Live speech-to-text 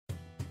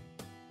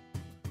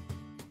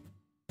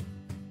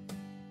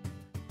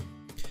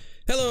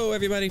Hello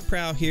everybody,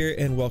 Prow here,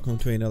 and welcome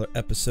to another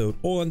episode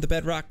on the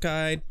Bedrock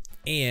Guide.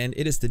 And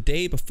it is the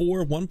day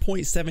before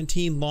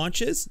 1.17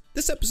 launches.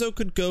 This episode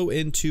could go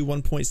into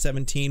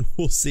 1.17,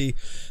 we'll see.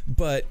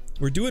 But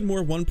we're doing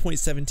more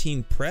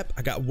 1.17 prep.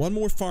 I got one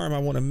more farm I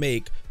want to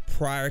make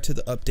prior to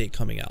the update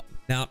coming out.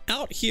 Now,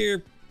 out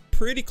here,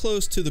 pretty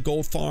close to the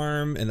gold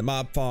farm and the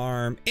mob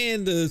farm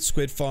and the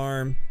squid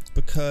farm,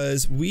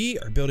 because we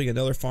are building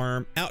another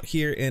farm out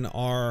here in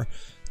our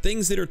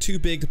things that are too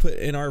big to put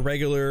in our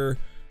regular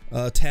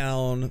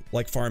town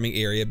like farming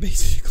area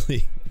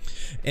basically.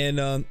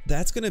 And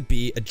that's gonna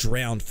be a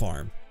drowned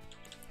farm.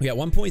 We got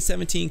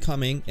 1.17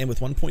 coming, and with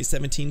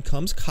 1.17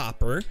 comes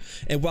copper.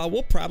 And while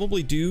we'll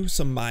probably do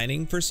some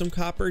mining for some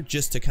copper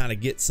just to kind of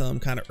get some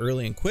kind of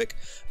early and quick,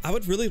 I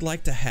would really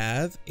like to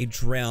have a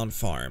drowned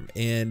farm,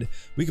 and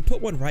we could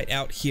put one right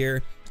out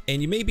here.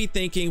 And you may be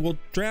thinking, well,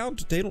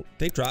 drowned,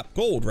 they drop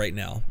gold right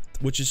now,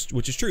 which is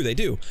true, they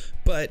do.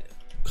 But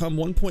come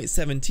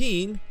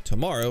 1.17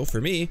 tomorrow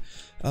for me,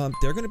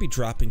 they're going to be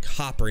dropping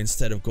copper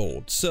instead of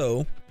gold.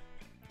 So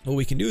what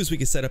we can do is we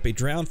can set up a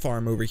drowned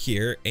farm over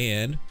here,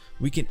 and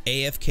we can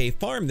AFK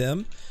farm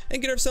them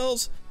and get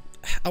ourselves,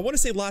 I want to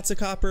say, lots of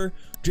copper.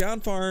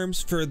 Drowned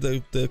farms for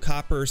the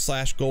copper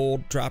 /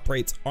 gold drop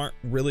rates aren't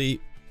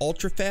really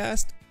ultra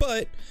fast,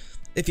 but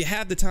if you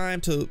have the time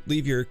to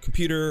leave your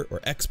computer or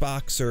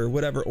Xbox or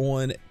whatever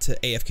on to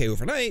AFK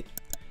overnight,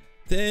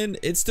 then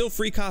it's still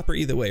free copper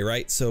either way,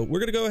 right? So we're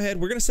gonna go ahead,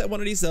 we're gonna set one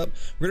of these up.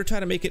 We're gonna try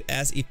to make it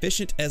as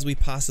efficient as we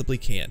possibly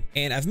can.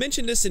 And I've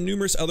mentioned this in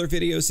numerous other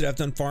videos that I've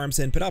done farms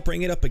in, but I'll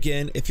bring it up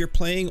again. If you're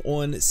playing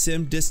on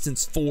Sim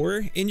Distance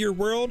 4 in your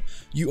world,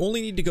 you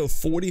only need to go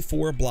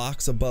 44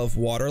 blocks above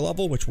water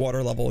level, which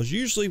water level is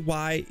usually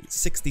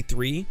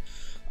Y63.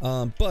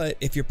 But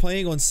if you're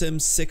playing on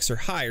Sim 6 or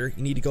higher,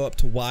 you need to go up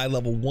to Y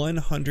level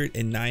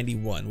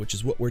 191, which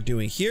is what we're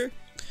doing here.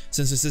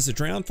 Since this is a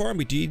drowned farm,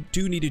 we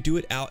do need to do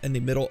it out in the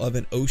middle of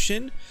an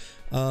ocean.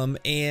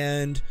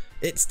 And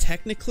it's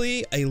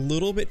technically a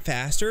little bit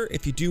faster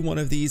if you do one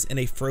of these in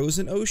a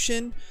frozen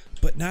ocean,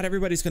 but not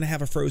everybody's going to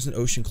have a frozen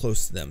ocean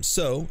close to them.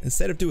 So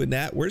instead of doing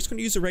that, we're just going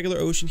to use a regular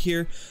ocean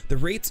here. The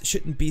rates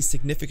shouldn't be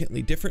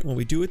significantly different when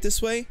we do it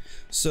this way.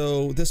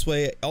 So this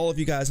way, all of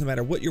you guys, no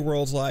matter what your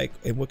world's like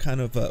and what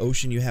kind of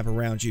ocean you have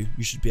around you,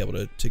 you should be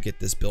able to get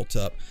this built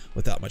up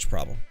without much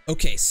problem.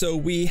 Okay, so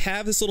we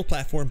have this little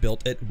platform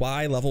built at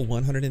Y level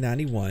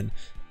 191.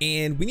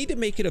 And we need to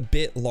make it a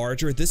bit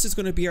larger. This is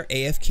going to be our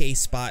AFK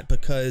spot,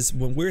 because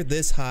when we're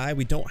this high,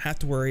 we don't have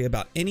to worry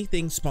about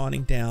anything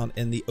spawning down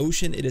in the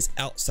ocean. It is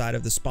outside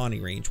of the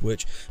spawning range,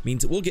 which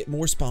means that we'll get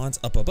more spawns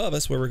up above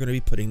us where we're going to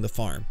be putting the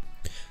farm.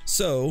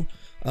 So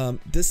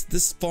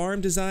this farm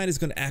design is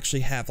going to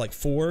actually have like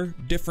 4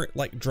 different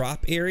like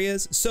drop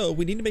areas. So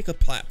we need to make a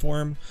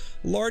platform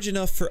large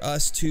enough for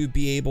us to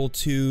be able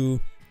to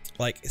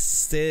like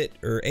sit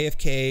or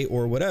AFK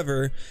or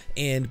whatever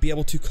and be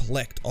able to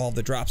collect all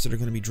the drops that are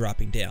going to be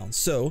dropping down.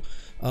 So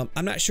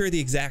I'm not sure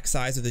the exact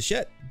size of this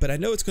yet, but I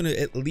know it's going to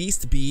at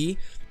least be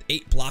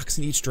 8 blocks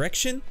in each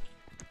direction.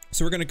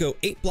 So we're going to go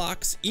 8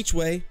 blocks each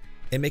way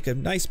and make a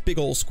nice big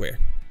old square.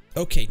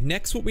 Okay,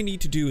 next what we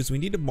need to do is we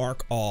need to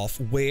mark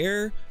off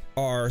where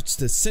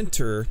the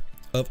center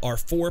of our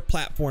 4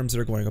 platforms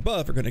that are going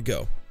above are going to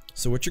go.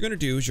 So what you're going to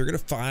do is you're going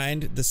to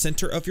find the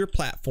center of your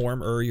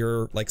platform or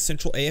your like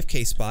central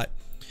AFK spot,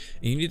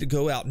 and you need to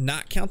go out,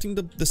 not counting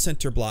the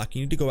center block,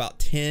 you need to go out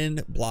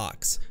 10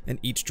 blocks in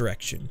each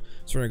direction.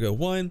 So we're going to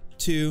go 1,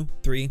 2,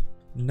 3,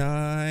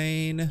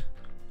 9,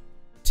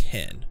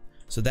 10.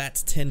 So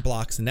that's 10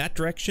 blocks in that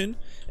direction.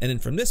 And then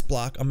from this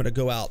block, I'm going to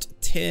go out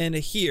 10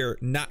 here,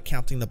 not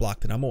counting the block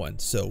that I'm on.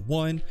 So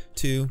 1,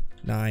 2,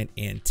 9,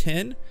 and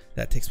 10.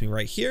 That takes me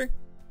right here.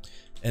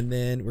 And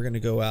then we're going to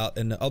go out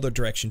in the other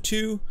direction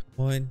too.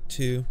 1,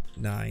 2,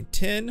 9,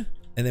 10.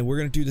 And then we're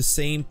going to do the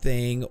same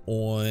thing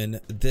on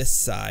this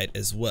side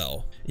as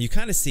well. You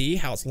kind of see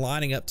how it's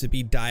lining up to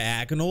be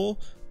diagonal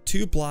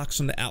 2 blocks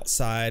from the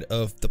outside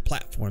of the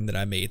platform that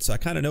I made. So I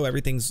kind of know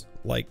everything's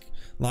like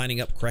lining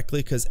up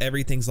correctly because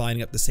everything's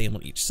lining up the same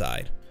on each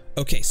side.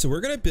 Okay, so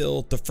we're going to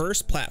build the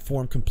first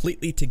platform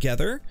completely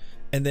together,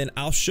 and then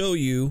I'll show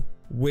you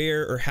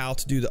where or how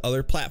to do the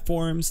other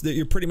platforms that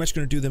you're pretty much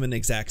going to do them in the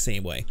exact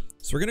same way.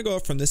 So we're going to go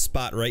up from this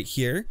spot right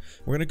here.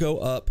 We're going to go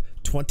up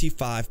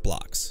 25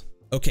 blocks.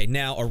 Okay,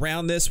 now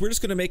around this, we're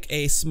just going to make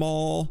a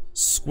small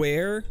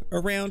square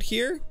around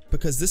here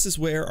because this is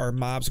where our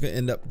mobs are going to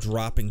end up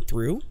dropping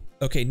through.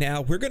 Okay, now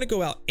we're going to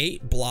go out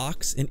 8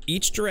 blocks in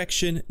each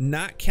direction,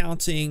 not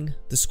counting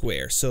the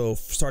square. So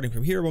starting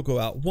from here, we'll go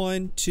out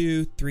 1,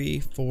 2, 3,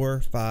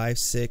 4, 5,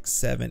 6,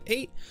 7,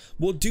 8.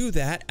 We'll do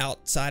that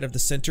outside of the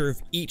center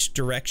of each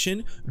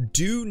direction.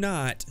 Do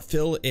not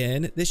fill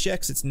in this yet,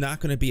 because it's not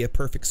going to be a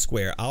perfect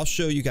square. I'll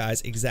show you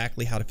guys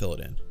exactly how to fill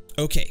it in.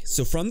 Okay,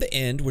 so from the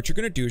end, what you're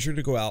going to do is you're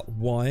going to go out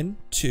 1,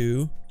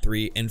 2,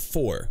 3, and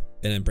 4,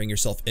 and then bring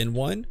yourself in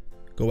 1,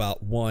 go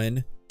out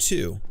 1,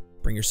 2,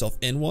 bring yourself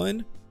in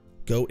 1,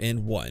 go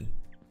in 1.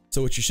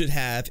 So what you should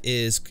have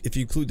is, if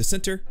you include the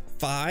center,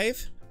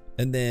 5,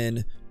 and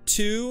then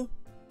 2,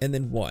 and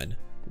then 1.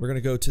 we're gonna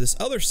go to this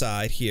other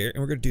side here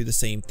and we're gonna do the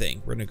same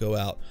thing. We're gonna go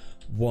out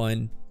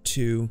 1,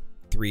 2,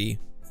 3,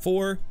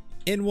 4,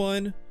 in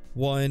 1,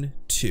 1,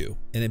 2,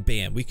 and then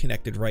bam, we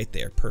connected right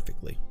there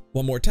perfectly.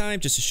 One more time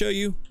just to show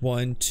you.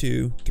 1,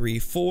 2, 3,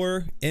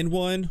 4, in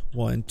 1,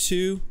 1,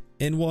 2,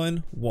 in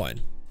 1,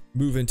 1.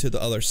 Move into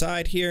the other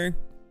side here.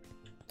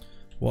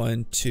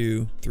 1,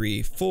 2,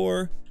 3,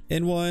 4,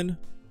 in 1,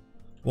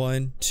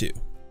 1, 2.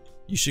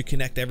 You should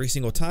connect every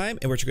single time,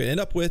 and what you're going to end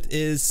up with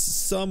is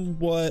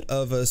somewhat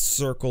of a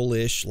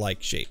circle-ish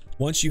like shape.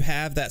 Once you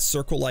have that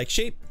circle-like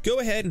shape, go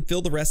ahead and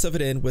fill the rest of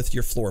it in with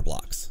your floor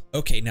blocks.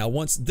 Okay, now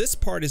once this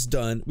part is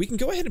done, we can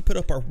go ahead and put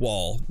up our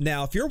wall.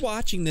 Now, if you're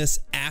watching this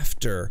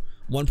after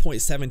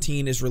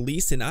 1.17 is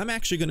released, and I'm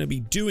actually going to be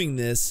doing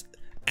this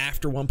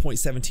after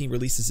 1.17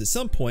 releases at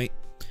some point,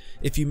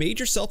 if you made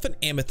yourself an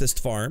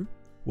amethyst farm,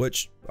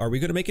 which, are we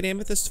going to make an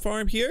amethyst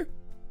farm here?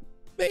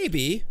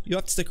 Maybe. You'll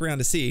have to stick around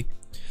to see.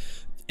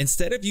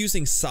 Instead of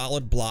using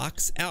solid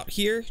blocks out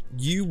here,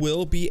 you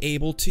will be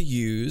able to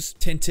use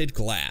tinted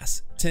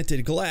glass.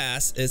 Tinted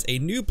glass is a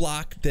new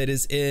block that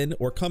is in,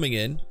 or coming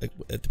in,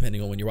 depending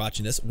on when you're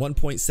watching this,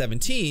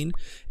 1.17,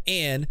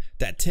 and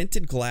that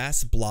tinted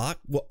glass block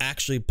will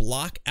actually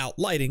block out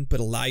lighting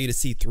but allow you to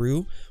see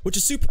through, which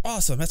is super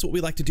awesome. That's what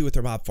we like to do with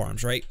our mob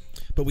farms, right?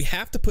 But we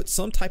have to put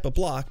some type of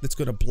block that's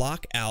going to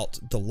block out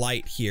the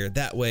light here.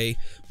 That way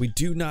we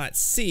do not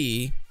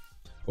see,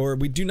 or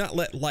we do not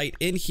let light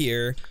in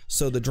here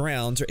so the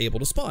drowns are able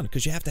to spawn,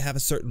 because you have to have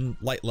a certain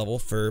light level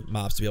for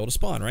mobs to be able to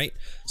spawn, right?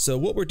 So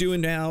what we're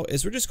doing now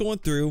is we're just going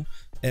through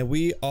and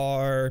we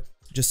are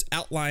just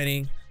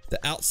outlining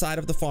the outside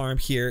of the farm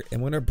here, and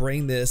we're gonna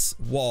bring this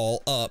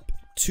wall up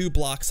 2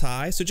 blocks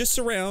high. So just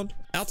surround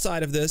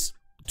outside of this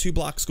 2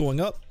 blocks going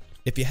up.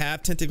 If you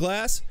have tinted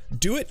glass,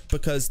 do it,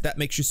 because that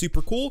makes you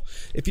super cool.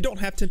 If you don't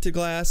have tinted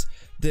glass,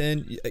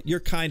 then you're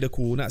kind of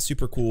cool, not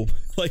super cool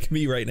like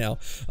me right now,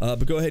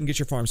 but go ahead and get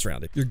your farm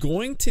surrounded. You're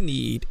going to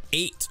need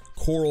 8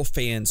 coral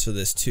fans for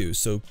this too.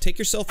 So take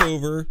yourself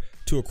over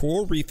to a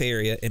coral reef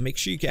area and make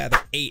sure you gather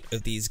 8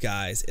 of these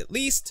guys at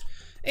least.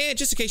 And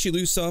just in case you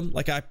lose some,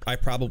 like I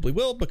probably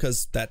will,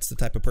 because that's the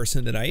type of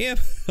person that I am,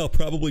 I'll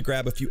probably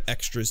grab a few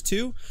extras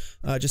too,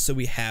 just so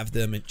we have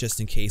them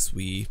just in case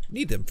we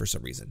need them for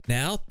some reason.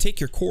 Now, take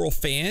your coral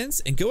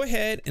fans and go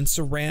ahead and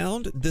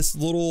surround this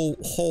little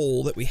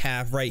hole that we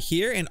have right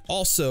here. And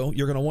also,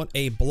 you're gonna want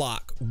a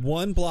block,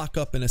 1 block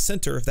up in the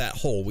center of that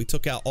hole. We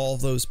took out all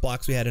of those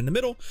blocks we had in the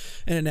middle,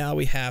 and now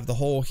we have the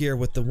hole here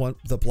with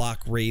the block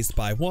raised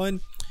by 1.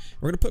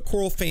 We're gonna put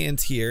coral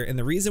fans here, and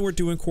the reason we're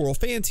doing coral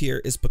fans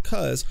here is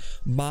because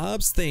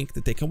mobs think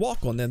that they can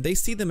walk on them. They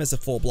see them as a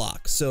full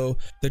block. So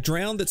the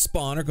drowned that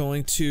spawn are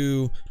going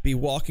to be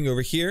walking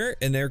over here,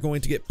 and they're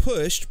going to get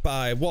pushed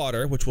by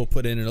water, which we'll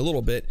put in a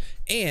little bit,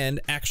 and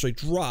actually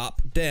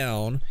drop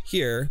down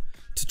here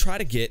to try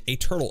to get a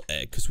turtle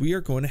egg, because we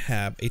are going to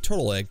have a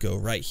turtle egg go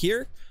right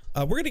here.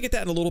 We're going to get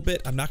that in a little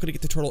bit. I'm not going to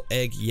get the turtle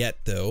egg yet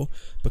though,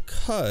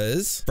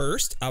 because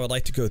first I would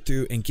like to go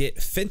through and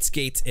get fence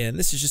gates in.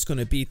 This is just going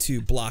to be to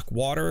block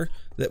water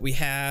that we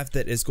have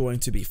that is going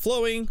to be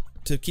flowing,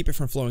 to keep it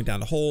from flowing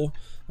down the hole.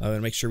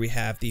 And make sure we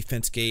have the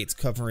fence gates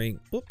covering.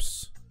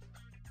 Whoops.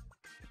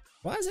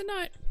 Why is it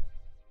not?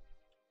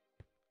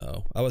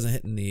 Oh, I wasn't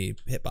hitting the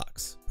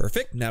hitbox.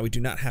 Perfect. Now we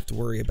do not have to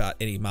worry about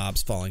any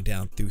mobs falling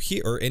down through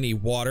here, or any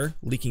water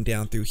leaking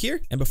down through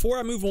here. And before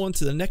I move on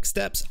to the next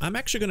steps, I'm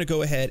actually going to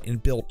go ahead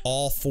and build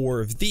all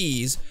 4 of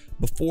these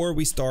before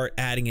we start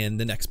adding in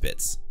the next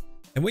bits.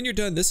 And when you're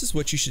done, this is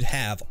what you should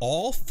have.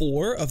 All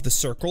 4 of the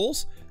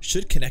circles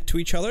should connect to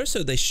each other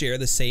so they share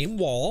the same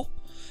wall.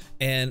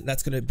 And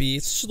that's going to be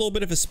just a little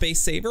bit of a space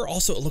saver.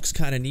 Also, it looks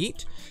kind of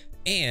neat.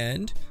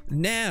 And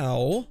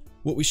now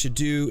what we should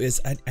do is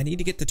I need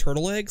to get the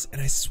turtle eggs,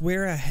 and I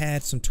swear I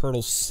had some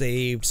turtles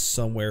saved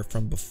somewhere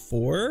from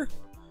before,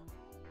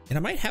 and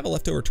I might have a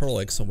leftover turtle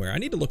egg somewhere. I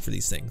need to look for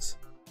these things.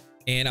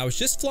 And I was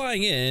just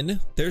flying in.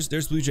 There's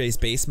BlujayGames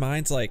base.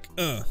 Mine's like,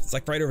 it's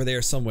like right over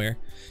there somewhere.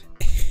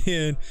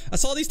 And I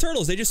saw these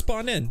turtles. They just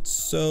spawned in.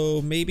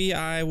 So maybe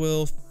I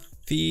will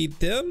feed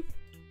them.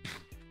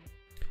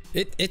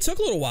 It took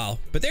a little while,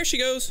 but there she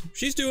goes.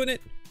 She's doing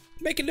it,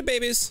 making the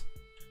babies.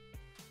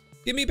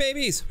 Give me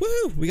babies.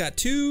 Woohoo! We got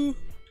two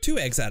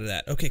eggs out of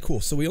that. Okay,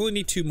 cool. So we only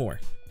need 2 more.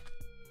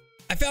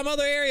 I found my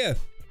other area,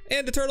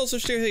 and the turtles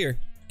are still here.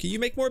 Can you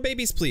make more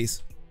babies,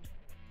 please?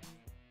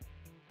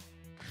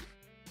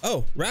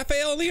 Oh,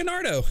 Raphael and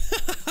Leonardo.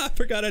 I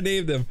forgot I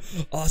named them.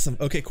 Awesome.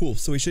 Okay, cool.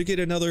 So we should get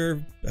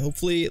another,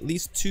 hopefully at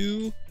least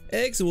 2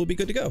 eggs, and we'll be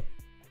good to go.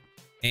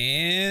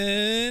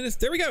 And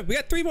there we go. We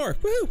got 3 more.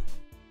 Woohoo!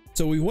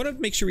 So we want to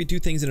make sure we do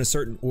things in a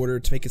certain order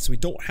to make it so we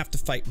don't have to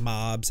fight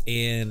mobs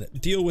and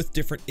deal with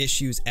different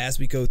issues as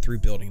we go through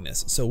building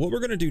this. So what we're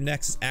going to do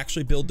next is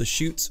actually build the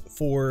chutes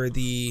for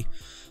the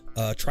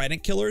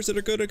trident killers that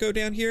are going to go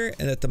down here,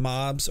 and that the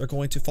mobs are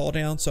going to fall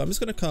down. So I'm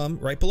just going to come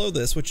right below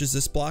this, which is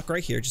this block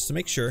right here, just to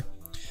make sure.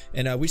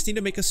 And we just need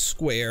to make a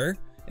square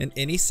in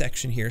any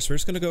section here. So we're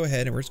just going to go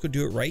ahead and we're just going to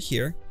do it right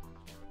here.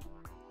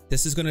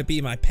 This is going to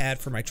be my pad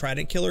for my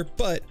trident killer,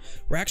 but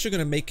we're actually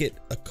going to make it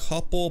a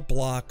couple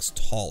blocks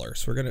taller.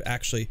 So we're going to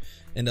actually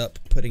end up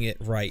putting it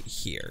right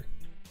here.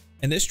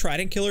 And this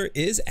trident killer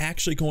is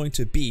actually going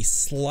to be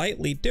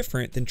slightly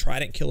different than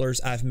trident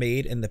killers I've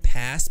made in the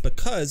past,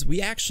 because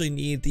we actually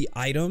need the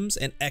items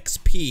and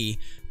XP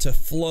to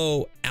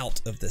flow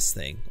out of this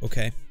thing.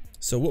 Okay,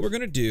 so what we're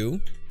going to do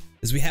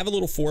is we have a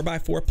little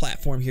 4x4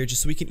 platform here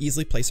just so we can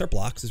easily place our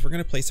blocks. Is we're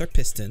going to place our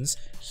pistons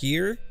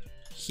here,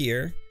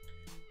 here,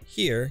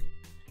 here,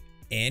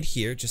 and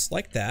here, just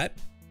like that.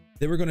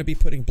 Then we're going to be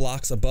putting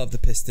blocks above the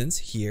pistons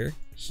here,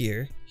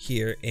 here,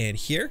 here, and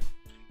here.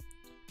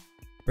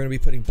 We're going to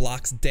be putting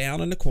blocks down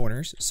in the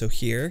corners. So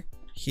here,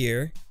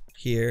 here,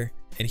 here,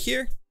 and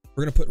here.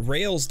 We're going to put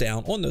rails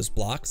down on those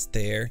blocks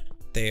there,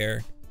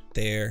 there,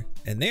 there,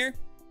 and there.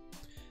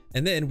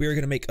 And then we're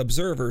going to make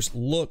observers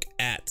look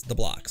at the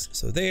blocks.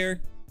 So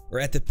there, or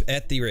at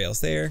the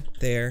rails there,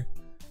 there,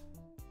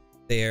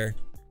 there,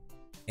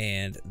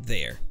 and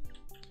there.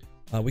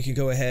 We can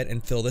go ahead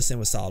and fill this in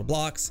with solid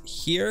blocks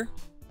here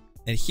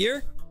and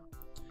here.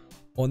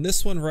 On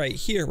this one right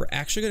here, we're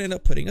actually going to end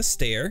up putting a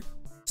stair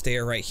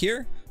right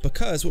here,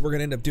 because what we're going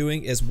to end up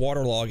doing is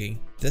waterlogging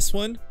this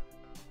one,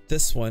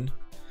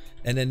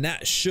 and then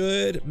that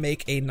should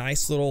make a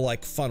nice little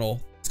like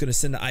funnel. It's going to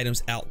send the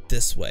items out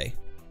this way.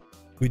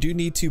 We do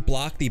need to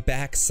block the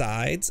back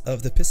sides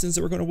of the pistons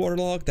that we're going to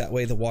waterlog. That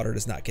way the water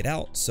does not get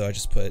out. So I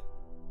just put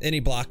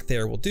any block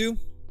there will do.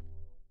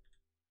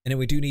 And then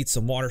we do need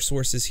some water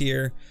sources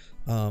here.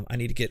 I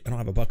don't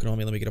have a bucket on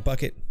me. Let me get a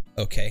bucket.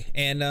 Okay.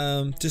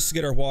 And just to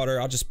get our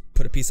water, I'll just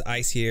put a piece of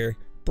ice here,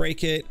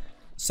 break it,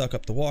 suck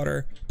up the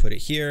water, put it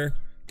here,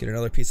 get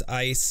another piece of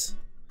ice,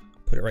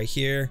 put it right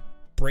here,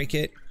 break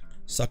it,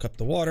 suck up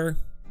the water,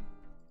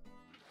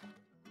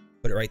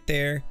 put it right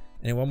there,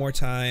 and then one more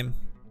time,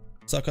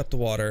 suck up the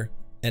water,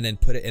 and then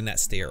put it in that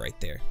stair right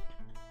there.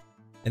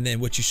 And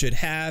then what you should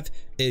have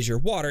is your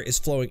water is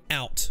flowing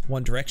out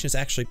one direction.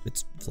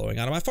 It's flowing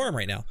out of my farm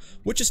right now,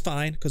 which is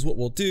fine, because what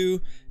we'll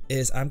do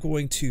is I'm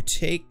going to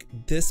take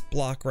this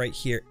block right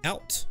here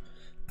out.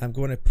 I'm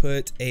going to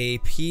put a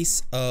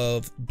piece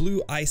of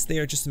blue ice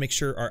there just to make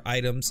sure our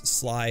items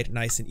slide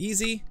nice and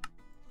easy.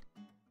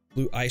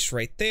 Blue ice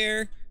right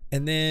there.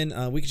 And then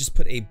we can just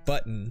put a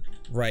button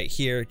right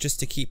here just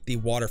to keep the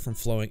water from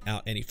flowing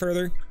out any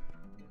further.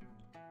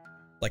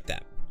 Like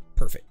that.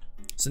 Perfect.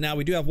 So now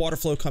we do have water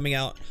flow coming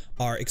out.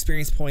 Our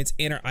experience points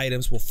and our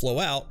items will flow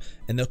out,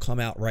 and they'll come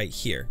out right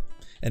here.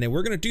 And then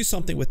we're going to do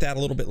something with that a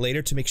little bit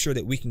later to make sure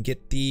that we can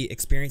get the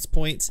experience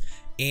points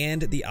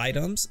and the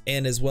items,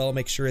 and as well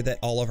make sure that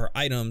all of our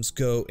items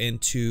go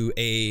into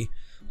a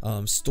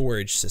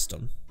storage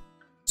system.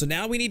 So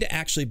now we need to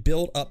actually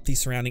build up the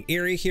surrounding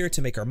area here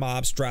to make our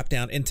mobs drop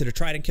down into the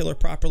trident killer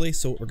properly.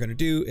 So what we're going to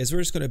do is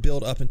we're just going to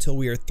build up until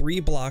we are 3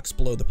 blocks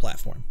below the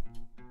platform.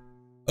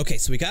 Okay,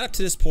 so we got up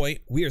to this point.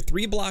 We are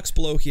 3 blocks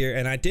below here,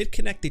 and I did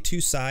connect the 2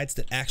 sides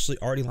that actually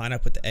already line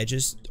up with the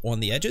edges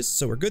on the edges,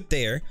 so we're good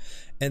there.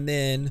 And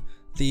then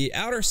the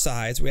outer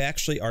sides, we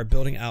actually are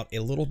building out a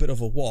little bit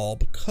of a wall,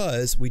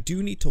 because we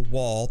do need to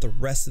wall the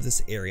rest of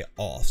this area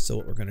off. So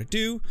what we're going to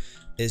do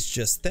is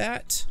just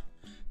that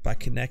by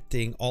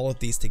connecting all of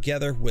these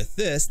together with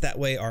this. That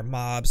way our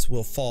mobs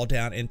will fall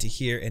down into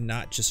here and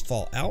not just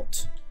fall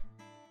out.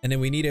 And then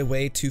we need a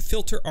way to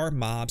filter our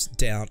mobs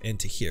down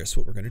into here.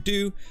 So what we're going to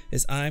do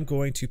is I'm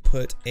going to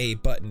put a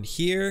button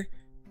here,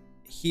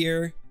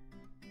 here,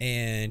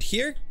 and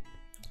here.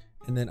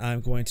 And then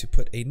I'm going to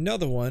put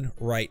another one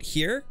right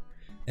here.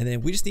 And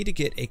then we just need to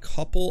get a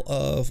couple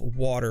of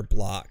water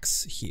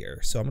blocks here.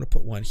 So I'm going to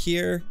put one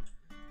here,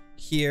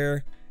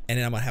 here, and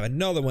then I'm going to have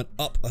another one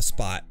up a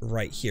spot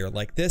right here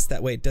like this.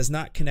 That way it does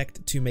not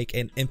connect to make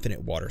an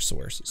infinite water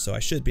source. So I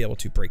should be able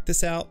to break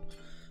this out,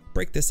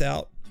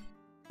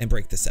 and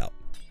break this out,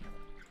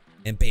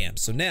 and bam.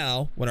 So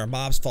now when our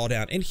mobs fall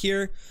down in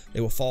here,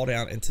 they will fall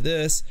down into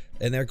this,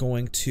 and they're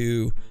going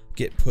to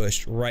get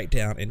pushed right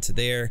down into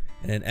there.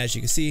 And then as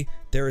you can see,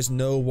 there is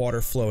no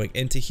water flowing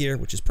into here,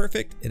 which is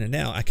perfect. And then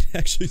now I can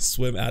actually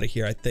swim out of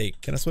here, I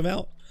think. Can I swim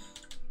out?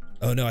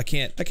 Oh no, I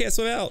can't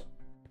swim out.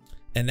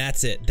 And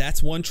that's it.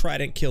 That's one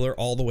trident killer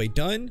all the way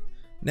done.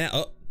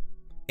 Now,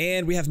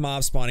 and we have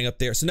mobs spawning up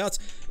there. So now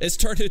it's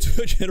turned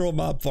into a general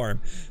mob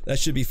farm. That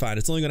should be fine.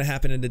 It's only going to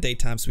happen in the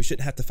daytime, so we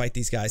shouldn't have to fight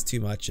these guys too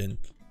much. And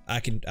I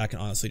can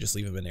honestly just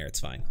leave them in there. It's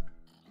fine.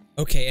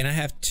 Okay, and I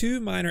have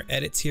 2 minor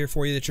edits here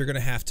for you that you're going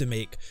to have to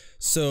make.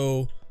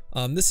 So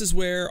this is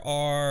where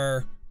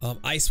our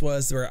ice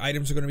was, where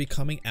items are going to be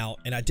coming out.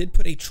 And I did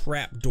put a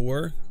trap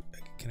door.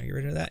 Can I get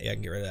rid of that? Yeah, I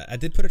can get rid of that. I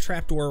did put a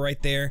trap door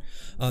right there.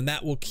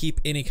 That will keep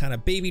any kind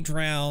of baby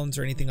drowns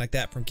or anything like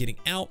that from getting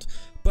out.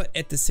 But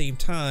at the same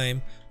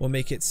time, we'll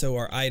make it so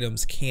our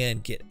items can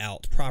get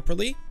out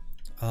properly.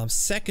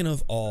 Second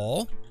of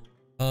all,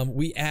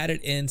 we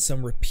added in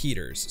some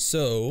repeaters.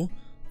 So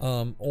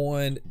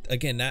on,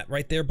 again, that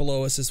right there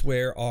below us is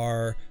where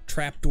our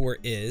trapdoor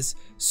is.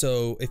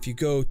 So if you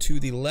go to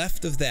the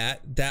left of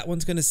that, that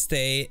one's going to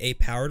stay a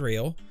powered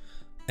rail.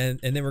 And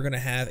then we're going to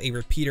have a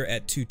repeater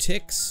at 2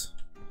 ticks.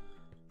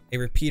 a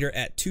repeater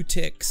at 2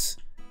 ticks,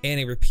 and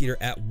a repeater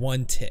at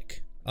 1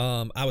 tick.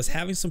 I was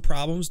having some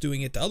problems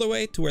doing it the other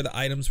way to where the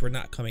items were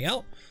not coming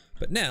out.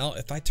 But now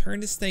if I turn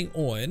this thing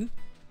on,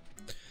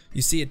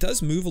 you see it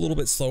does move a little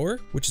bit slower,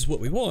 which is what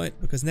we want,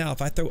 because now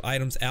if I throw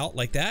items out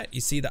like that, you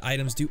see the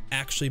items do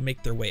actually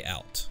make their way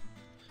out.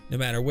 No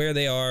matter where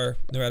they are,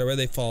 no matter where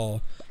they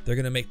fall, they're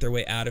gonna make their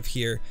way out of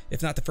here.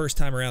 If not the first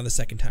time around, the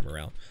second time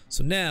around.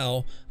 So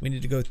now we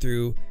need to go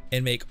through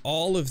and make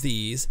all of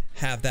these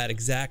have that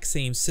exact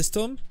same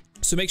system.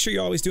 So make sure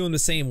you're always doing the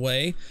same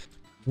way.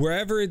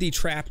 Wherever the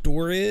trap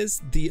door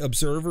is, the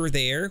observer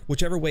there,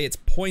 whichever way it's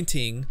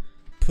pointing,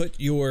 put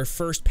your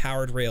first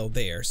powered rail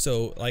there.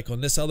 So like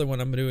on this other one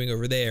I'm doing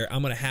over there,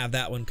 I'm gonna have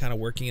that one kind of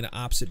working in the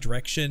opposite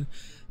direction.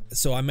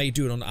 So I may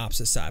do it on the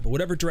opposite side, but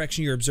whatever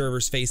direction your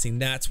observer's facing,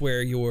 that's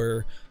where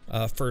your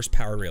first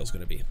power rail is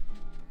gonna be.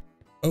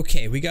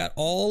 Okay, we got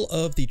all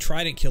of the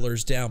trident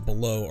killers down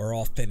below are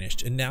all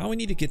finished, and now we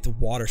need to get the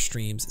water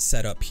streams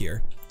set up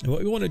here. And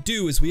what we want to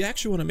do is we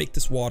actually want to make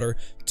this water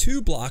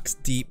 2 blocks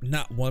deep,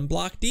 not 1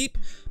 block deep,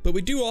 but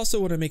we do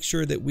also want to make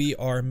sure that we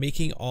are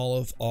making all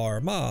of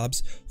our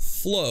mobs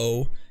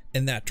flow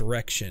in that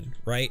direction,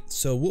 right?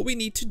 So what we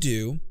need to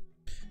do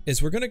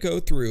is we're going to go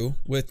through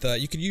with,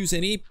 you could use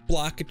any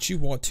block that you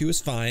want to,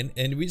 is fine,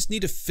 and we just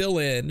need to fill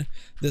in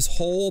this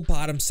whole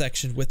bottom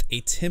section with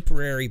a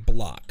temporary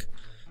block.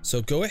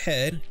 So go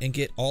ahead and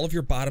get all of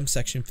your bottom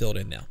section filled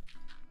in now.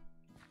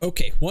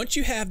 Okay, once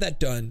you have that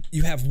done,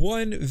 you have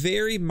one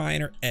very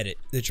minor edit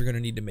that you're gonna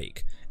need to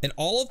make. And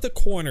all of the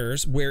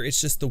corners where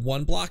it's just the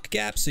 1 block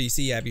gap, so you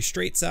see you have your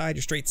straight side,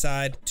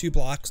 2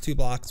 blocks, 2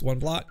 blocks, 1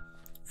 block,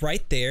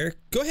 right there,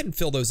 go ahead and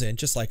fill those in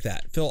just like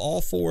that. Fill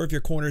all 4 of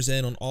your corners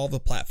in on all the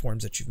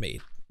platforms that you've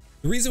made.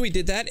 The reason we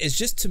did that is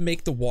just to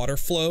make the water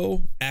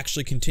flow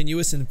actually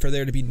continuous and for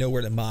there to be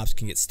nowhere that mobs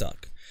can get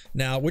stuck.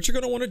 Now, what you're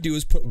going to want to do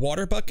is put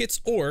water buckets,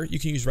 or you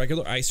can use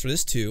regular ice for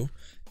this too,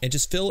 and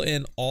just fill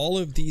in all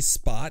of these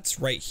spots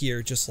right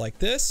here, just like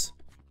this.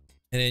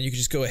 And then you can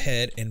just go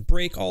ahead and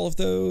break all of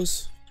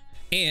those.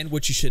 And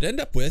what you should end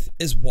up with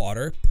is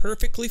water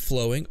perfectly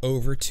flowing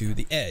over to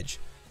the edge.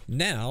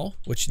 Now,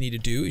 what you need to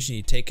do is you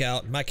need to take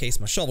out, in my case,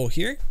 my shovel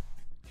here,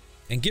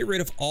 and get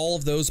rid of all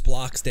of those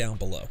blocks down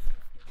below.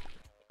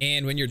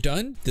 And when you're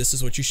done, this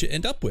is what you should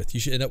end up with. You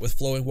should end up with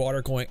flowing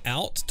water going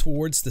out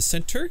towards the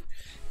center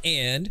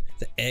and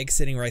the egg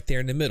sitting right there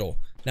in the middle.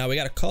 Now we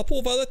got a couple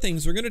of other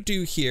things we're gonna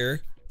do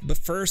here, but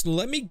first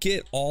let me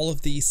get all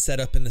of these set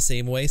up in the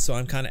same way so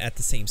I'm kind of at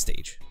the same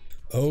stage.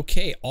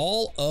 Okay,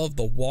 all of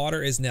the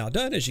water is now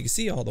done. As you can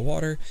see, all the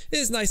water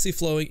is nicely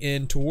flowing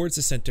in towards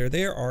the center.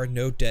 There are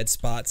no dead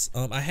spots.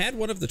 I had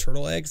one of the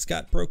turtle eggs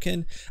got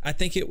broken. I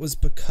think it was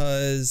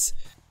because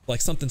like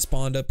something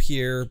spawned up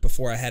here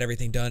before I had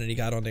everything done and he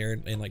got on there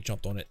and like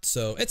jumped on it.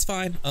 So it's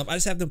fine. I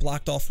just have them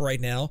blocked off for right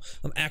now.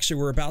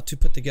 Actually, we're about to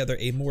put together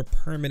a more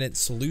permanent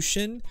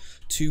solution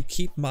to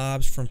keep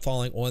mobs from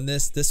falling on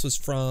this. This was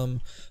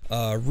from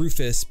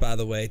Rufus, by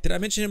the way. Did I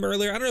mention him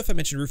earlier? I don't know if I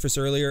mentioned Rufus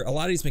earlier. A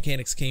lot of these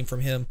mechanics came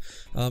from him,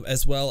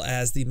 as well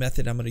as the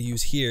method I'm going to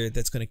use here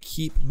that's going to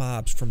keep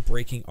mobs from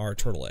breaking our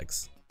turtle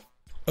eggs.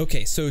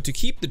 Okay, so to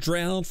keep the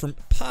drown from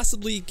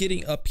possibly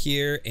getting up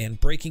here and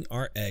breaking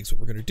our eggs,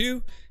 what we're going to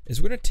do is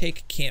we're going to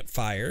take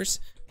campfires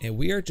and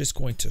we are just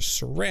going to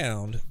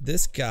surround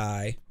this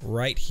guy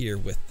right here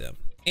with them.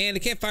 And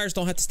the campfires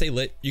don't have to stay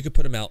lit. You can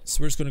put them out.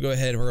 So we're just going to go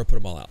ahead and we're going to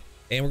put them all out.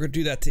 And we're going to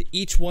do that to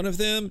each one of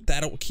them.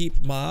 That'll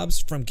keep mobs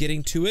from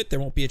getting to it. There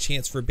won't be a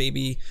chance for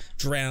baby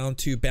drown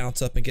to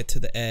bounce up and get to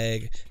the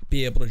egg,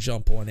 be able to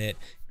jump on it,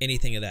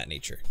 anything of that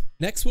nature.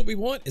 Next, what we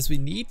want is we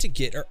need to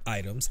get our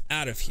items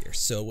out of here.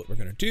 So what we're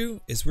going to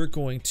do is we're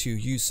going to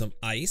use some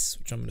ice,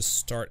 which I'm going to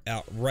start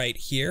out right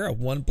here, a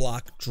 1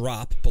 block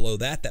drop below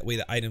that. That way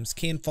the items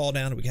can fall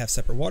down and we can have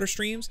separate water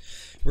streams.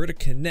 We're going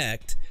to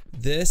connect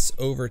this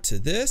over to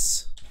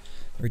this.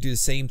 We're going to do the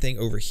same thing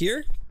over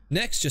here.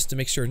 Next, just to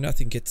make sure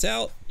nothing gets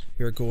out,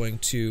 we're going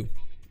to,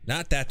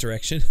 not that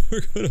direction,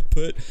 we're going to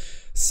put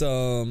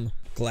some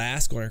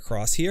glass going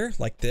across here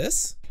like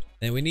this.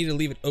 And we need to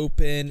leave it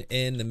open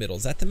in the middle.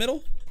 Is that the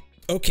middle?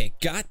 Okay,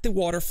 got the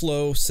water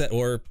flow set,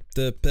 or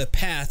the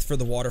path for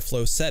the water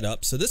flow set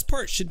up. So this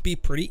part should be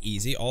pretty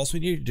easy. All we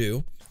need to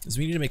do is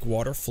we need to make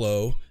water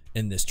flow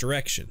in this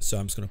direction. So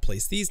I'm just going to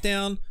place these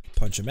down,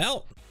 punch them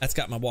out. That's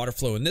got my water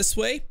flow in this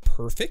way.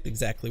 Perfect,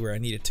 exactly where I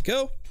need it to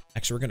go.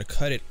 Actually, we're going to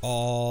cut it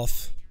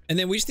off. And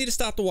then we just need to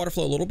stop the water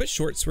flow a little bit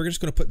short. So we're just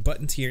going to put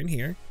buttons here and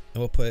here. And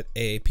we'll put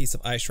a piece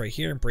of ice right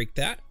here and break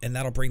that. And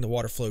that'll bring the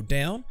water flow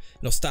down.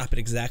 It'll stop it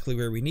exactly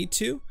where we need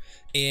to.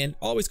 And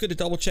always good to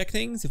double check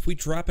things. If we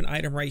drop an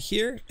item right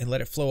here and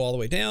let it flow all the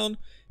way down,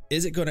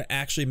 is it going to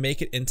actually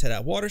make it into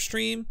that water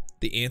stream?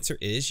 The answer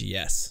is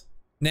yes.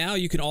 Now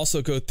you can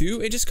also go through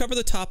and just cover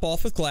the top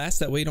off with glass.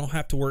 That way you don't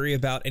have to worry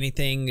about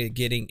anything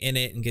getting in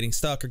it and getting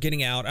stuck or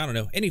getting out. I don't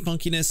know, any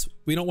funkiness.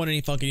 We don't want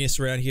any funkiness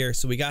around here,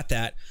 so we got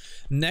that.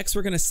 Next,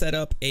 we're gonna set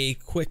up a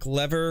quick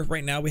lever.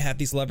 Right now we have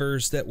these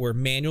levers that we're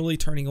manually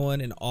turning on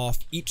and off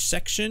each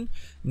section.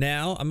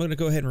 Now I'm gonna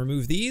go ahead and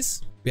remove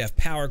these. We have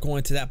power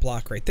going to that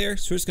block right there.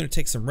 So we're just gonna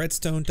take some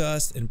redstone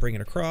dust and bring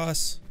it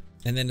across.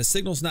 And then the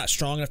signal's not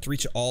strong enough to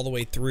reach it all the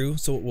way through.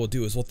 So what we'll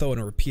do is we'll throw in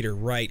a repeater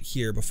right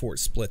here before it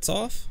splits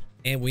off.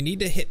 And we need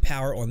to hit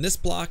power on this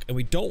block, and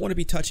we don't want to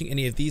be touching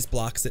any of these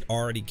blocks that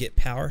already get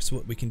power. So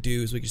what we can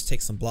do is we can just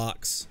take some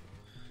blocks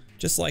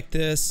just like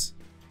this,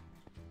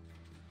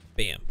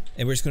 bam.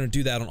 And we're just going to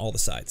do that on all the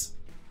sides.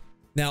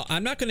 Now,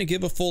 I'm not going to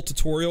give a full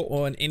tutorial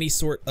on any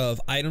sort of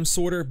item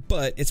sorter,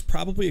 but it's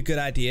probably a good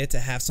idea to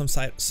have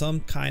some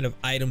kind of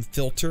item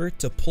filter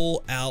to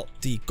pull out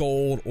the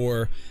gold,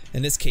 or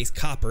in this case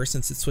copper,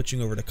 since it's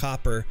switching over to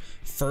copper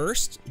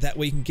first. That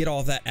way you can get all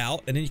of that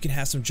out, and then you can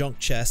have some junk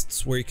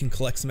chests where you can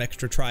collect some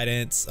extra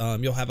tridents.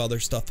 You'll have other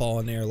stuff all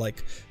in there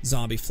like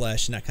zombie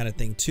flesh and that kind of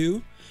thing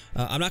too.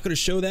 I'm not going to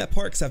show that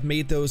part because I've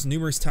made those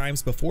numerous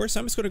times before, so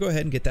I'm just going to go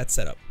ahead and get that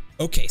set up.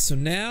 Okay, so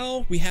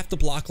now we have the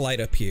block light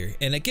up here.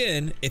 And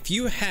again, if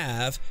you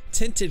have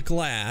tinted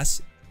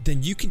glass,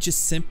 then you can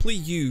just simply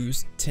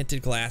use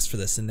tinted glass for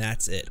this, and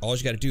that's it. All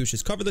you got to do is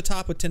just cover the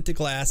top with tinted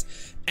glass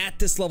at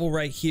this level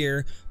right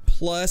here,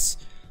 plus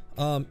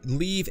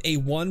leave a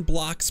 1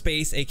 block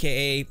space,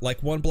 aka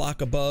like 1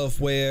 block above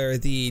where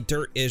the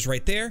dirt is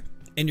right there,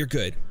 and you're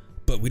good.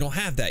 But we don't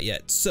have that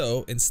yet.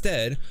 So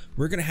instead,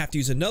 we're gonna have to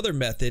use another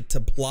method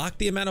to block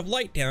the amount of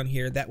light down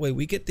here. That way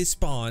we get the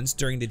spawns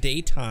during the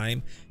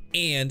daytime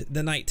and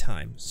the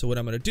nighttime. So what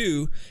I'm gonna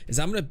do is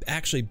I'm gonna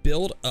actually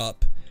build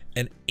up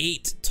an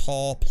 8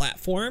 tall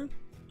platform.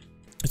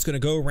 It's gonna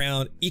go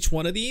around each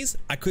one of these.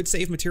 I could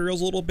save materials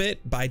a little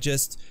bit by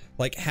just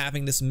like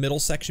having this middle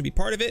section be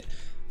part of it,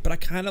 but I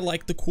kind of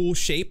like the cool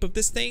shape of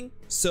this thing.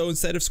 So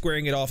instead of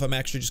squaring it off, I'm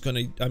just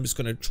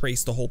gonna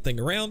trace the whole thing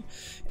around,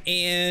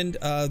 and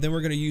then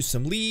we're gonna use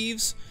some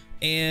leaves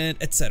and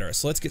etc.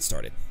 So let's get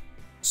started.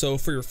 So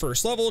for your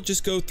first level,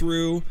 just go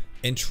through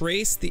and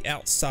trace the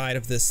outside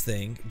of this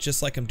thing,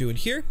 just like I'm doing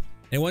here.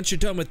 And once you're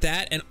done with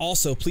that, and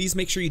also please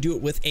make sure you do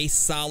it with a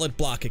solid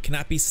block. It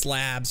cannot be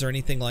slabs or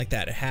anything like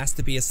that. It has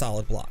to be a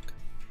solid block.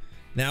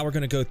 Now we're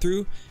gonna go through,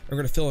 and we're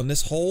gonna fill in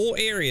this whole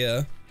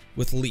area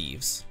with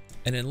leaves.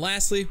 And then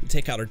lastly, we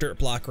take out our dirt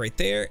block right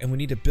there, and we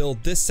need to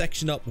build this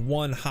section up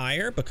 1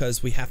 higher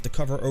because we have to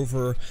cover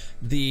over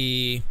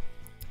the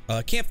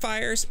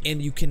campfires,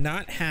 and you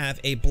cannot have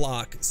a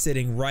block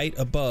sitting right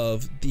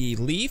above the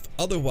leaf,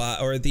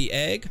 otherwise, or the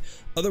egg.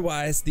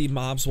 Otherwise, the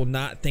mobs will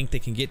not think they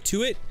can get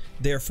to it.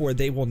 Therefore,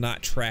 they will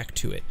not track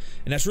to it.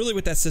 And that's really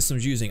what that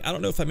system's using. I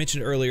don't know if I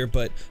mentioned it earlier,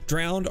 but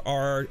drowned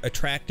are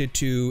attracted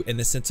to, in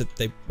the sense that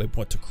they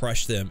want to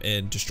crush them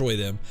and destroy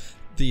them,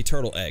 the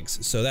turtle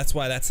eggs. So that's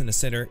why that's in the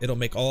center. It'll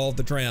make all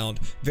the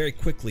drowned very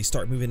quickly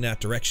start moving in that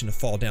direction to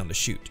fall down the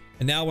chute.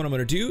 And now what I'm going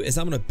to do is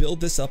I'm going to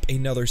build this up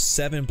another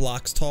 7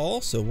 blocks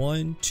tall. So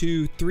 1,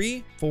 2,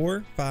 3,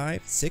 4,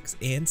 5, 6,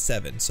 and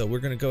 7. So we're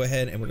going to go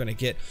ahead and we're going to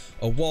get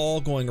a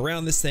wall going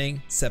around this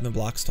thing 7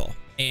 blocks tall.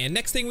 And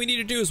next thing we need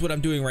to do is what I'm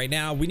doing right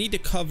now. We need to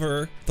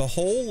cover the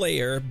whole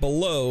layer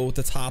below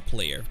the top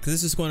layer, because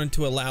this is going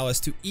to allow us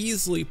to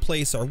easily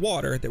place our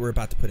water that we're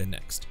about to put in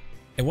next.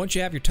 And once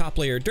you have your top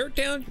layer of dirt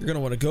down, you're going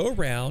to want to go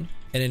around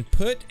and then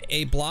put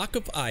a block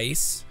of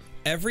ice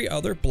every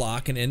other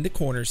block and in the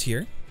corners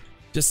here,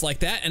 just like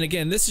that. And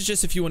again, this is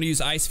just if you want to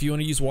use ice. If you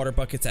want to use water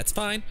buckets, that's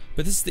fine,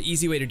 but this is the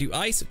easy way to do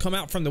ice. Come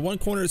out from the one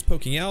corner that's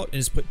poking out and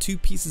just put 2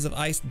 pieces of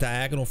ice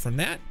diagonal from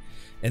that.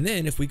 And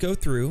then if we go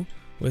through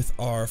with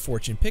our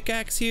fortune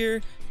pickaxe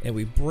here and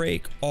we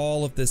break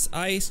all of this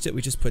ice that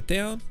we just put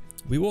down,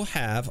 we will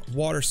have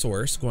water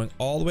source going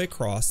all the way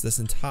across this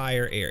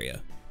entire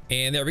area.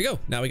 And there we go.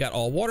 Now we got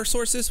all water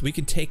sources. We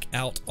can take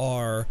out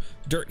our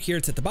dirt here.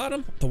 It's at the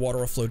bottom. The water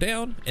will flow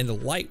down and the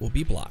light will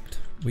be blocked.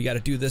 We got to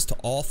do this to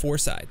all 4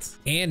 sides.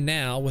 And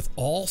now with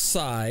all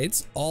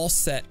sides all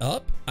set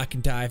up, I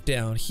can dive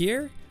down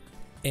here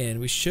and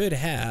we should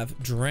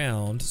have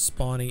drowned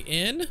spawning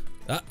in.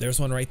 Ah, there's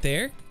one right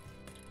there.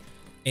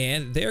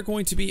 And they're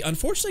going to be,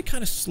 unfortunately,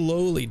 kind of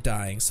slowly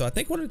dying. So I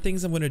think one of the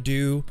things I'm going to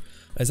do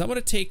is I'm going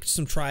to take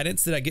some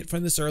tridents that I get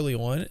from this early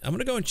on. I'm going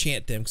to go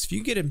enchant them, because if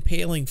you get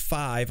impaling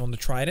 5 on the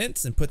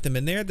tridents and put them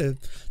in there, the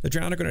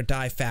drowned are going to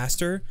die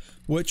faster,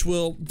 which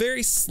will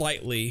very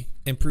slightly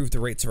improve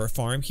the rates of our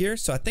farm here.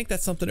 So I think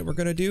that's something that we're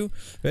going to do.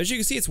 But as you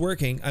can see, it's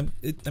working.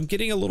 I'm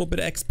getting a little bit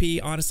of XP.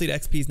 Honestly, the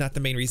XP is not the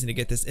main reason to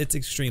get this. It's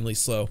extremely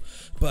slow,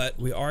 but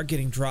we are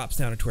getting drops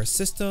down into our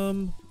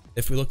system.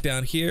 If we look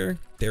down here,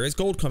 there is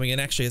gold coming in.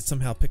 Actually, it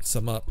somehow picked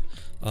some up.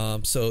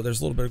 So there's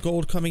a little bit of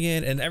gold coming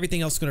in, and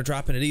everything else is going to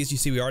drop into these. You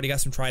see, we already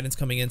got some tridents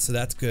coming in, so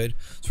that's good.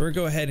 So we're going to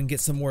go ahead and get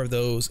some more of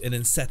those and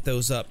then set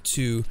those up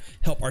to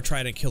help our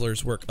trident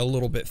killers work a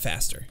little bit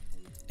faster.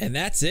 And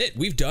that's it.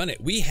 We've done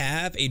it. We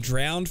have a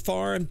drowned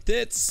farm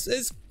that's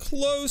as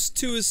close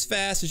to as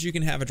fast as you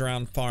can have a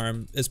drowned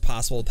farm as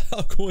possible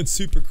without going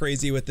super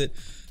crazy with it.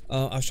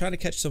 I was trying to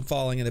catch some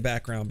falling in the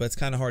background, but it's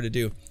kind of hard to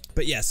do.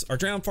 But yes, our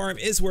drown farm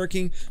is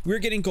working. We're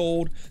getting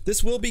gold.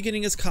 This will be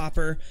getting us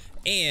copper.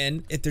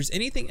 And if there's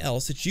anything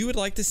else that you would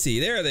like to see,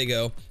 there they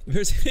go. If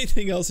there's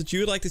anything else that you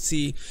would like to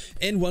see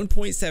in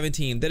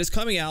 1.17 that is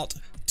coming out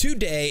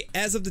today,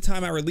 as of the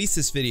time I release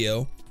this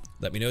video,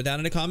 let me know down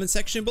in the comment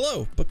section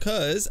below,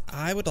 because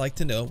I would like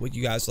to know what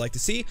you guys would like to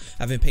see.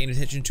 I've been paying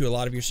attention to a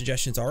lot of your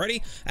suggestions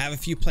already. I have a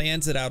few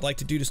plans that I would like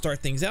to do to start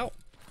things out,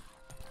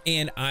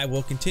 and I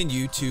will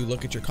continue to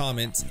look at your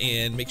comments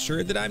and make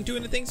sure that I'm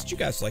doing the things that you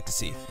guys would like to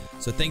see.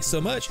 So thanks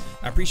so much.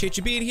 I appreciate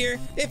you being here.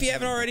 If you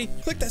haven't already,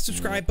 click that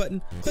subscribe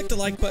button, click the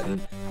like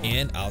button,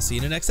 and I'll see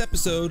you in the next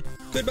episode.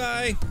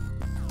 Goodbye.